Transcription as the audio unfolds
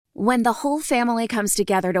When the whole family comes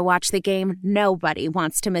together to watch the game, nobody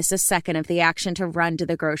wants to miss a second of the action to run to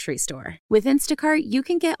the grocery store. With Instacart, you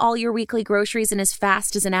can get all your weekly groceries in as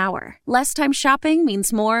fast as an hour. Less time shopping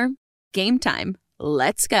means more game time.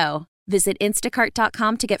 Let's go. Visit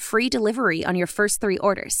instacart.com to get free delivery on your first 3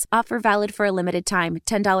 orders. Offer valid for a limited time.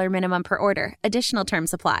 $10 minimum per order. Additional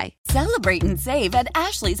terms apply. Celebrate and save at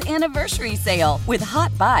Ashley's Anniversary Sale. With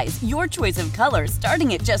Hot Buys, your choice of colors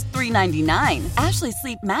starting at just $3.99. Ashley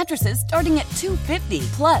Sleep mattresses starting at $2.50.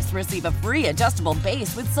 Plus, receive a free adjustable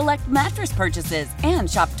base with select mattress purchases. And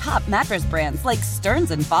shop top mattress brands like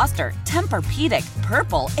Stearns & Foster, Tempur-Pedic,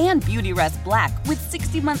 Purple, and Beautyrest Black with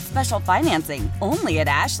 60-month special financing. Only at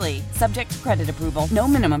Ashley. Subject to credit approval. No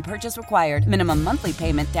minimum purchase required. Minimum monthly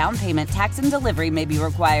payment, down payment, tax, and delivery may be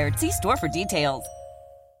required. See store for details.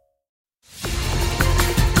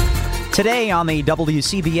 Today on the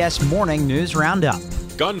WCBS Morning News Roundup.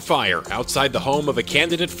 Gunfire outside the home of a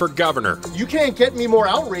candidate for governor. You can't get me more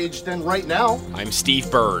outraged than right now. I'm Steve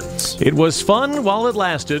Burns. It was fun while it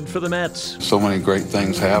lasted for the Mets. So many great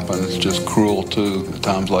things happen. It's just cruel, too, at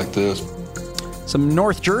times like this. Some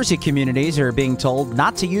North Jersey communities are being told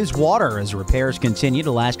not to use water as repairs continue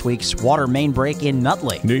to last week's water main break in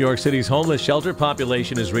Nutley. New York City's homeless shelter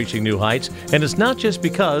population is reaching new heights, and it's not just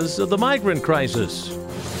because of the migrant crisis.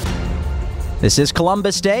 This is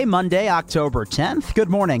Columbus Day, Monday, October 10th. Good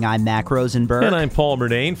morning, I'm Mack Rosenberg. And I'm Paul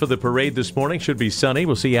Murnane. For the parade this morning, should be sunny.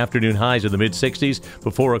 We'll see afternoon highs in the mid-60s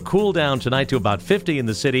before a cool down tonight to about 50 in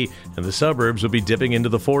the city, and the suburbs will be dipping into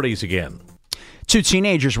the 40s again. 2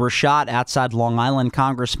 teenagers were shot outside Long Island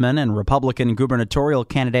Congressman and Republican gubernatorial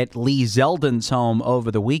candidate Lee Zeldin's home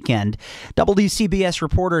over the weekend. WCBS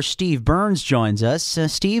reporter Steve Burns joins us.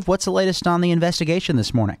 Steve, what's the latest on the investigation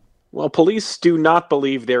this morning? Well, police do not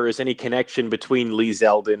believe there is any connection between Lee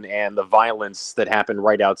Zeldin and the violence that happened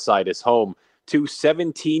right outside his home. 2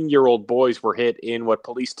 17-year-old boys were hit in what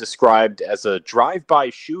police described as a drive-by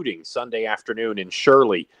shooting Sunday afternoon in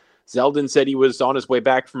Shirley. Zeldin said he was on his way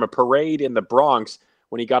back from a parade in the Bronx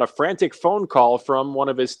when he got a frantic phone call from one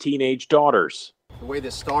of his teenage daughters. The way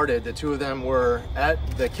this started, the 2 of them were at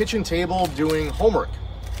the kitchen table doing homework,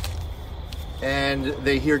 and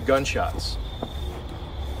they hear gunshots.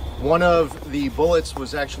 One of the bullets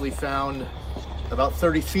was actually found about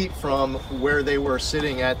 30 feet from where they were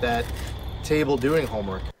sitting at that table doing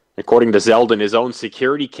homework. According to Zeldin, his own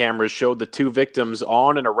security cameras showed the 2 victims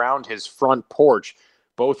on and around his front porch.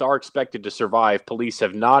 Both are expected to survive. Police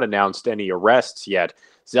have not announced any arrests yet.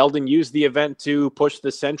 Zeldin used the event to push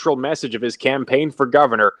the central message of his campaign for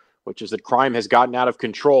governor, which is that crime has gotten out of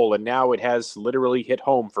control, and now it has literally hit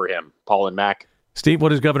home for him. Paul and Mack. Steve,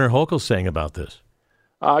 what is Governor Hochul saying about this?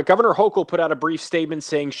 Governor Hochul put out a brief statement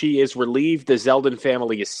saying she is relieved the Zeldin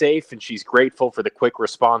family is safe, and she's grateful for the quick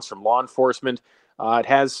response from law enforcement. It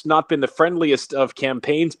has not been the friendliest of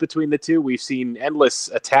campaigns between the 2. We've seen endless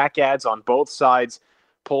attack ads on both sides.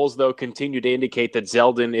 Polls, though, continue to indicate that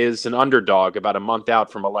Zeldin is an underdog about a month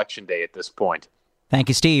out from Election Day at this point. Thank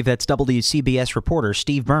you, Steve. That's WCBS reporter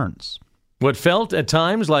Steve Burns. What felt at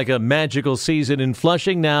times like a magical season in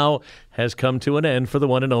Flushing now has come to an end for the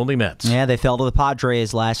one and only Mets. Yeah, they fell to the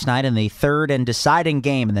Padres last night in the third and deciding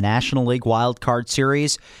game in the National League Wild Card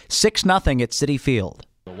Series. 6-0 at Citi Field.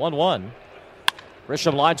 1-1.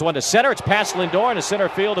 Grisham lines one to center. It's past Lindor into center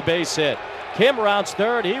field, a base hit. Kim rounds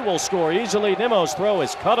third. He will score easily. Nimmo's throw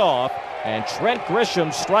is cut off, and Trent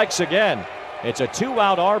Grisham strikes again. It's a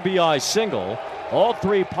 2-out RBI single. All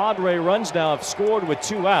 3 Padre runs now have scored with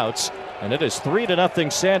 2 outs, and it is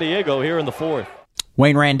 3-0 San Diego here in the 4th.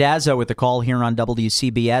 Wayne Randazzo with the call here on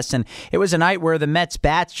WCBS, and it was a night where the Mets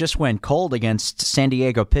bats just went cold against San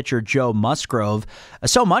Diego pitcher Joe Musgrove.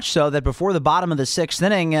 So much so that before the bottom of the 6th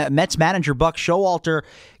inning, Mets manager Buck Showalter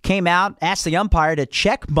came out, asked the umpire to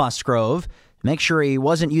check Musgrove, make sure he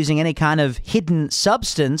wasn't using any kind of hidden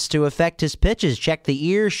substance to affect his pitches, check the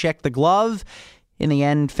ears, check the glove. In the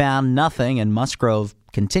end, found nothing, and Musgrove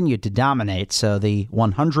continued to dominate. So the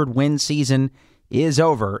 100-win season is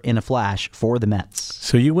over in a flash for the Mets.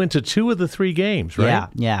 So you went to 2 of the 3 games, right?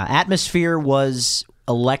 Yeah. Atmosphere was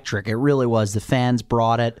electric. It really was. The fans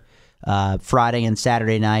brought it. Friday and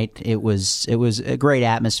Saturday night, it was a great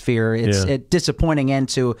atmosphere. It's a disappointing end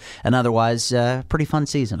to an otherwise pretty fun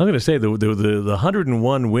season. I'm going to say the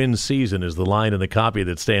 101 win season is the line in the copy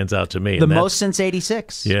that stands out to me. The most since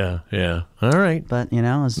 '86. Yeah. All right, but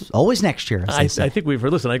it's always next year. I think we've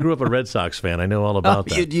heard. Listen, I grew up a Red Sox fan. I know all about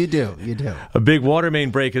that. You do. A big water main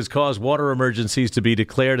break has caused water emergencies to be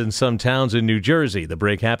declared in some towns in New Jersey. The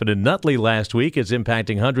break happened in Nutley last week. It's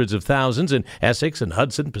impacting hundreds of thousands in Essex and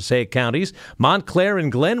Hudson, Passaic Passaic counties. Montclair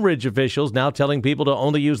and Glen Ridge officials now telling people to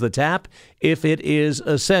only use the tap if it is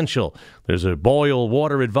essential. There's a boil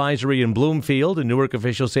water advisory in Bloomfield, and Newark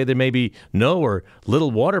officials say there may be no or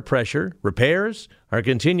little water pressure. Repairs are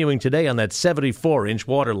continuing today on that 74-inch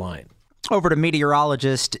water line. Over to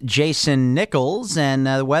meteorologist Jason Nichols, and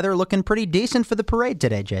the weather looking pretty decent for the parade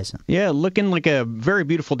today, Jason. Yeah, looking like a very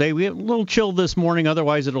beautiful day. We have a little chill this morning.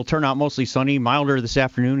 Otherwise, it'll turn out mostly sunny, milder this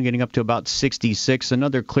afternoon, getting up to about 66.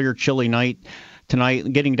 Another clear, chilly night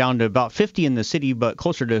tonight, getting down to about 50 in the city, but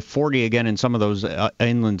closer to 40 again in some of those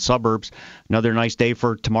inland suburbs. Another nice day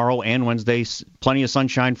for tomorrow and Wednesday. Plenty of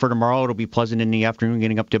sunshine for tomorrow. It'll be pleasant in the afternoon,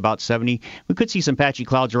 getting up to about 70. We could see some patchy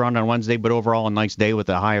clouds around on Wednesday, but overall a nice day with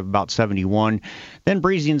a high of about 71. Then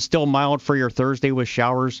breezy and still mild for your Thursday with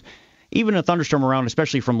showers. Even a thunderstorm around,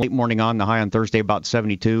 especially from late morning on, the high on Thursday about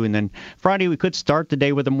 72. And then Friday, we could start the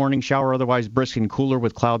day with a morning shower, otherwise brisk and cooler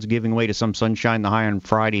with clouds giving way to some sunshine. The high on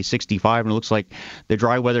Friday, 65. And it looks like the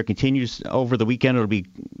dry weather continues over the weekend. It'll be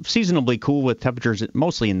seasonably cool with temperatures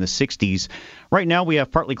mostly in the 60s. Right now, we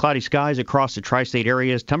have partly cloudy skies across the tri-state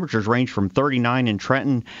areas. Temperatures range from 39 in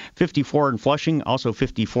Trenton, 54 in Flushing, also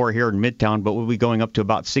 54 here in Midtown, but we'll be going up to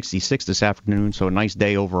about 66 this afternoon, so a nice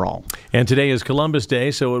day overall. And today is Columbus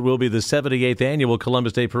Day, so it will be the 78th annual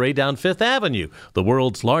Columbus Day Parade down Fifth Avenue, the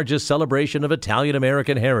world's largest celebration of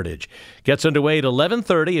Italian-American heritage. Gets underway at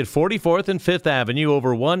 11:30 at 44th and Fifth Avenue.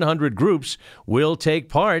 Over 100 groups will take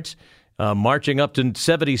part. Marching up to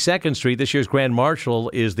 72nd Street, this year's Grand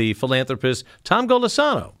Marshal is the philanthropist Tom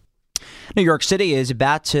Golisano. New York City is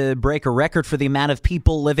about to break a record for the amount of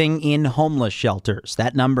people living in homeless shelters.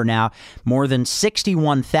 That number now more than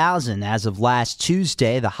 61,000 as of last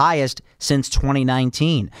Tuesday, the highest since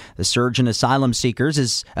 2019. The surge in asylum seekers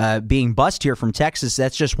is being bussed here from Texas.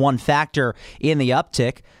 That's just one factor in the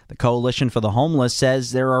uptick. The Coalition for the Homeless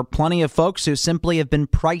says there are plenty of folks who simply have been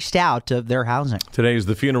priced out of their housing. Today is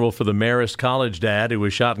the funeral for the Marist College dad who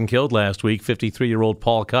was shot and killed last week. 53-year-old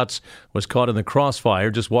Paul Cutts was caught in the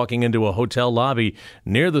crossfire just walking into a hotel lobby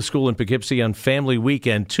near the school in Poughkeepsie on Family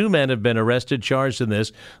Weekend. 2 men have been arrested, charged in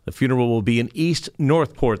this. The funeral will be in East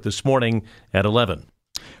Northport this morning at 11.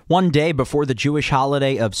 One day before the Jewish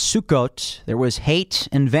holiday of Sukkot, there was hate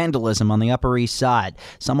and vandalism on the Upper East Side.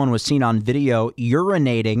 Someone was seen on video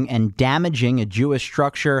urinating and damaging a Jewish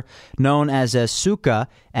structure known as a sukkah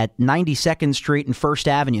at 92nd Street and 1st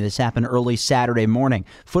Avenue. This happened early Saturday morning.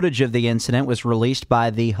 Footage of the incident was released by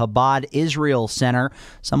the Chabad Israel Center.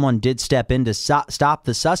 Someone did step in to stop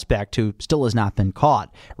the suspect, who still has not been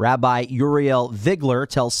caught. Rabbi Uriel Vigler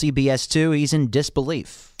tells CBS 2 he's in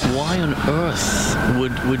disbelief. Why on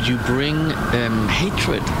earth would you bring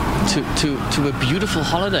hatred to a beautiful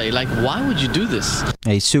holiday? Like, why would you do this?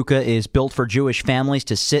 A sukkah is built for Jewish families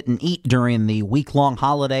to sit and eat during the week-long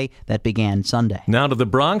holiday that began Sunday. Now to the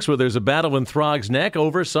Bronx, where there's a battle in Throgs Neck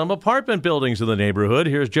over some apartment buildings in the neighborhood.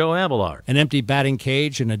 Here's Joe Abelar. An empty batting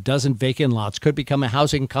cage and a dozen vacant lots could become a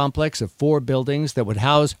housing complex of 4 buildings that would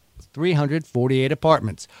house 348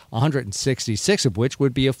 apartments, 166 of which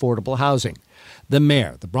would be affordable housing. The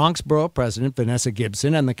mayor, the Bronx Borough President Vanessa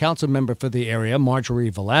Gibson, and the council member for the area, Marjorie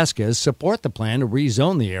Velasquez, support the plan to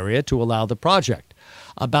rezone the area to allow the project.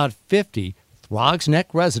 About 50 Throgs Neck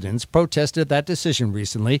residents protested that decision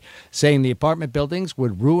recently, saying the apartment buildings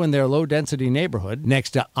would ruin their low-density neighborhood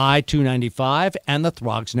next to I-295 and the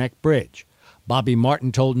Throgs Neck Bridge. Bobby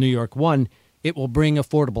Martin told New York One, it will bring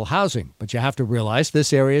affordable housing, but you have to realize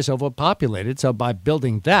this area is overpopulated, so by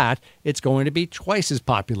building that, it's going to be twice as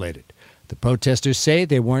populated. The protesters say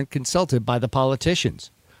they weren't consulted by the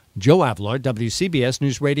politicians. Joe Abelar, WCBS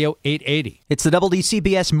News Radio 880. It's the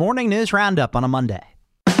WCBS Morning News Roundup on a Monday.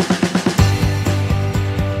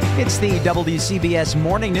 It's the WCBS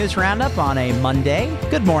Morning News Roundup on a Monday.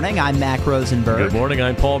 Good morning, I'm Mack Rosenberg. Good morning,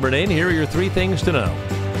 I'm Paul Murnane. Here are your 3 things to know.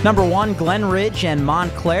 Number 1, Glen Ridge and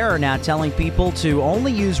Montclair are now telling people to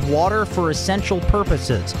only use water for essential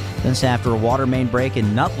purposes. This after a water main break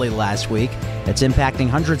in Nutley last week that's impacting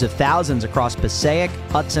hundreds of thousands across Passaic,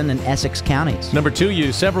 Hudson, and Essex counties. Number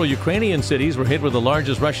 2, several Ukrainian cities were hit with the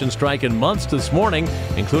largest Russian strike in months this morning,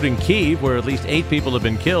 including Kyiv, where at least 8 people have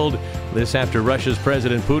been killed. This after Russia's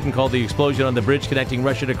President Putin called the explosion on the bridge connecting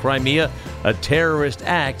Russia to Crimea a terrorist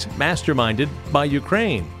act masterminded by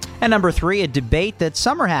Ukraine. And number 3, a debate that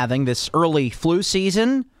some are having this early flu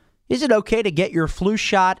season. Is it okay to get your flu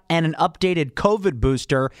shot and an updated COVID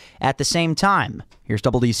booster at the same time? Here's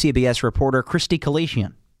WCBS reporter Christy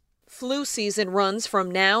Kalisian. Flu season runs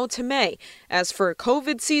from now to May. As for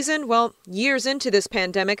COVID season, well, years into this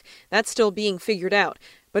pandemic, that's still being figured out.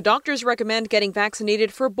 But doctors recommend getting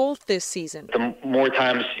vaccinated for both this season. The more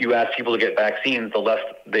times you ask people to get vaccines, the less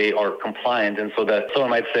they are compliant. And so that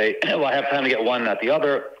someone might say, well, I have time to get one, not the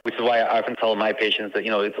other, which is why I often tell my patients that,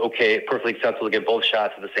 it's okay, perfectly acceptable to get both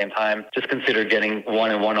shots at the same time. Just consider getting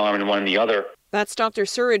one in one arm and one in the other. That's Dr.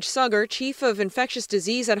 Suraj Sagar, Chief of Infectious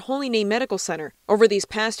Disease at Holy Name Medical Center. Over these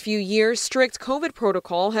past few years, strict COVID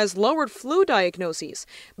protocol has lowered flu diagnoses.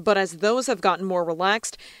 But as those have gotten more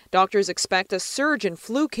relaxed, doctors expect a surge in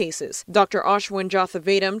flu cases. Dr. Ashwin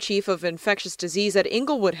Jathavedam, Chief of Infectious Disease at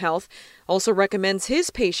Inglewood Health, also recommends his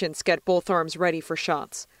patients get both arms ready for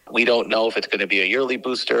shots. We don't know if it's going to be a yearly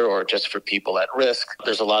booster or just for people at risk.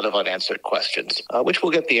 There's a lot of unanswered questions, which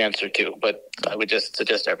we'll get the answer to, but I would just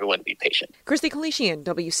suggest everyone be patient. Christy Kalishian,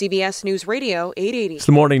 WCBS News Radio 880. It's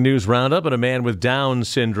the Morning News Roundup, and a man with Down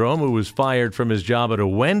syndrome who was fired from his job at a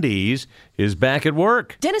Wendy's is back at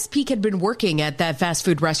work. Dennis Peak had been working at that fast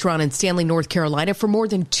food restaurant in Stanley, North Carolina for more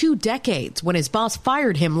than 2 decades when his boss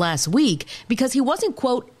fired him last week because he wasn't,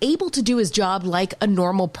 quote, able to do his job like a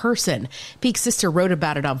normal person. Peak's sister wrote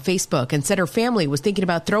about it on Facebook and said her family was thinking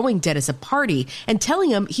about throwing Dennis a party and telling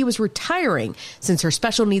him he was retiring since her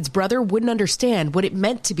special needs brother wouldn't understand what it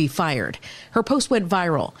meant to be fired. Her post went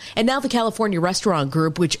viral, and now the California Restaurant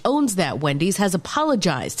Group, which owns that Wendy's, has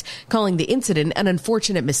apologized, calling the incident an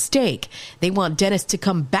unfortunate mistake. They want Dennis to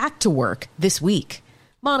come back to work this week.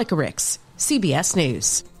 Monica Ricks, CBS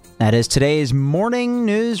News. That is today's Morning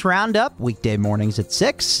News Roundup. Weekday mornings at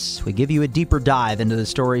 6. We give you a deeper dive into the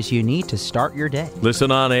stories you need to start your day.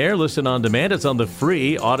 Listen on air, listen on demand. It's on the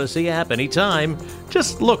free Odyssey app anytime.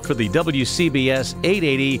 Just look for the WCBS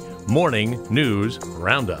 880 Morning News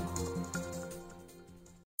Roundup.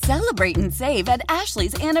 Celebrate and save at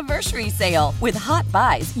Ashley's Anniversary Sale. With Hot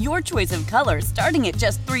Buys, your choice of colors starting at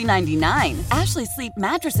just $3.99. Ashley Sleep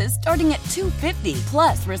mattresses starting at $2.50.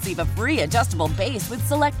 Plus, receive a free adjustable base with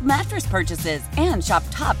select mattress purchases. And shop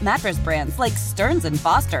top mattress brands like Stearns &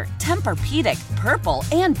 Foster, Tempur-Pedic, Purple,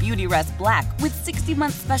 and Beautyrest Black with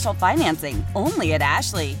 60-month special financing. Only at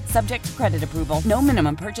Ashley. Subject to credit approval. No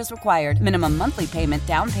minimum purchase required. Minimum monthly payment,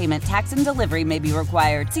 down payment, tax, and delivery may be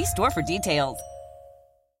required. See store for details.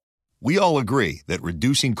 We all agree that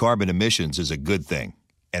reducing carbon emissions is a good thing.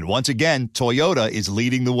 And once again, Toyota is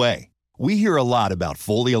leading the way. We hear a lot about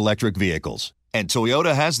fully electric vehicles, and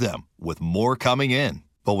Toyota has them, with more coming in.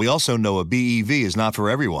 But we also know a BEV is not for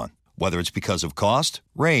everyone, whether it's because of cost,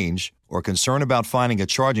 range, or concern about finding a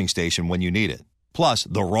charging station when you need it. Plus,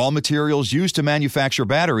 the raw materials used to manufacture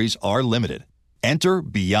batteries are limited. Enter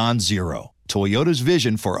Beyond Zero, Toyota's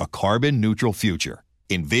vision for a carbon-neutral future.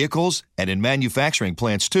 In vehicles and in manufacturing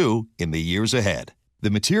plants, too, in the years ahead. The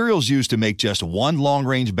materials used to make just one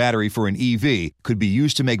long-range battery for an EV could be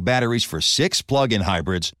used to make batteries for 6 plug-in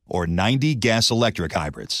hybrids or 90 gas-electric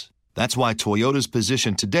hybrids. That's why Toyota's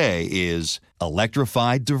position today is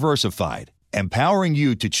electrified, diversified, empowering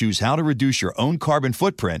you to choose how to reduce your own carbon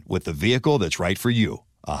footprint with the vehicle that's right for you,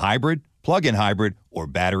 a hybrid, plug-in hybrid, or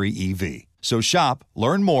battery EV. So shop,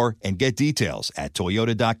 learn more, and get details at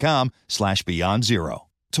toyota.com/beyond0.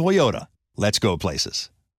 Toyota, let's go places.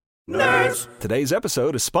 Nerds! Today's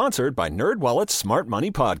episode is sponsored by NerdWallet's Smart Money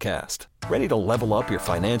Podcast. Ready to level up your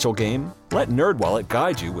financial game? Let NerdWallet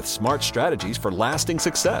guide you with smart strategies for lasting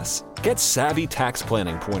success. Get savvy tax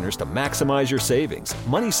planning pointers to maximize your savings,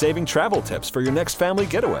 money-saving travel tips for your next family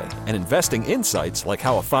getaway, and investing insights like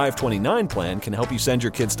how a 529 plan can help you send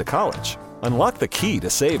your kids to college. Unlock the key to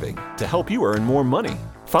saving to help you earn more money.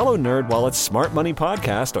 Follow NerdWallet's Smart Money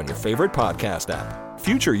Podcast on your favorite podcast app.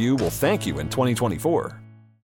 Future you will thank you in 2024.